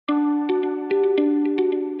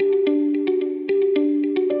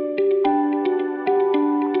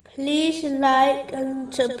Please like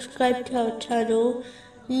and subscribe to our channel.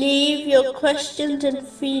 Leave your questions and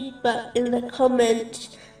feedback in the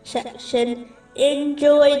comments section.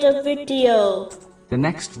 Enjoy the video. The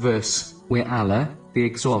next verse, where Allah, the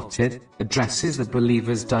Exalted, addresses the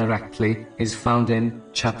believers directly, is found in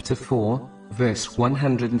chapter 4, verse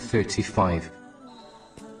 135.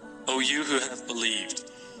 O you who have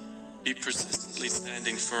believed, be persistently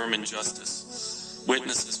standing firm in justice,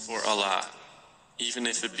 witnesses for Allah, even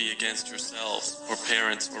if it be against yourselves, or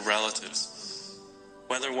parents, or relatives.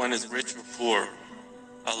 Whether one is rich or poor,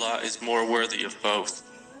 Allah is more worthy of both.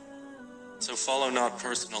 So follow not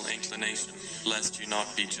personal inclination, lest you not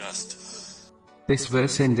be just. This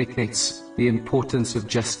verse indicates the importance of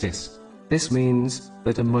justice. This means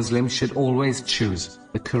that a Muslim should always choose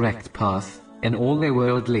the correct path in all their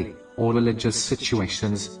worldly or religious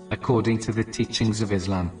situations, according to the teachings of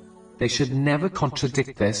Islam. They should never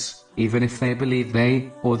contradict this, even if they believe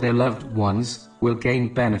they or their loved ones will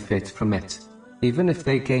gain benefit from it. Even if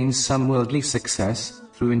they gain some worldly success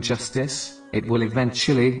through injustice, it will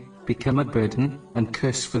eventually become a burden and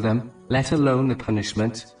curse for them, let alone the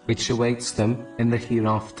punishment which awaits them in the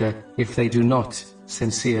hereafter if they do not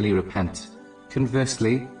sincerely repent.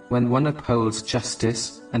 Conversely, when one upholds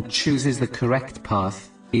justice and chooses the correct path,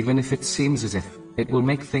 even if it seems as if it will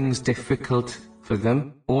make things difficult for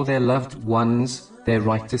them or their loved ones, their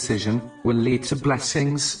right decision will lead to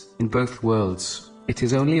blessings in both worlds. It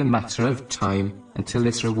is only a matter of time until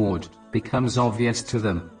this reward becomes obvious to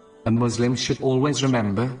them. A Muslim should always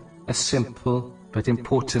remember a simple but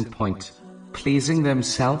important point. Pleasing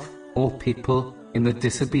themselves or people in the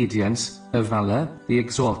disobedience of Allah, the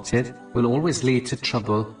Exalted, will always lead to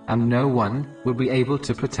trouble, and no one will be able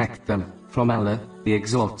to protect them from Allah, the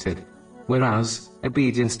Exalted. Whereas,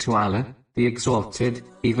 obedience to Allah, the Exalted,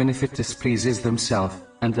 even if it displeases themselves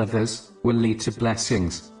and others, will lead to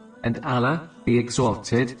blessings. And Allah, the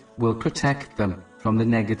Exalted, will protect them from the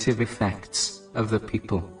negative effects of the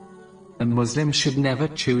people. A Muslim should never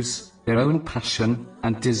choose their own passion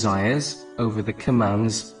and desires over the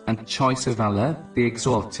commands and choice of Allah, the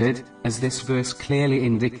Exalted, as this verse clearly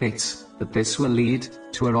indicates that this will lead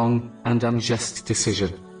to a wrong and unjust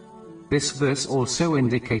decision. This verse also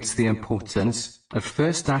indicates the importance of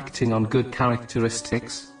first acting on good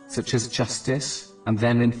characteristics, such as justice, and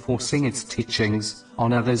then enforcing its teachings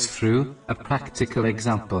on others through a practical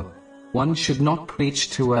example. One should not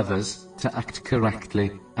preach to others to act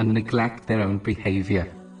correctly and neglect their own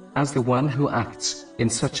behavior, as the one who acts in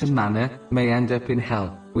such a manner may end up in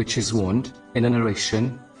hell, which is warned in a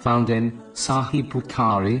narration found in Sahih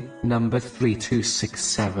Bukhari, number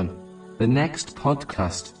 3267. The next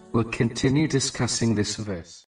podcast will continue discussing this verse.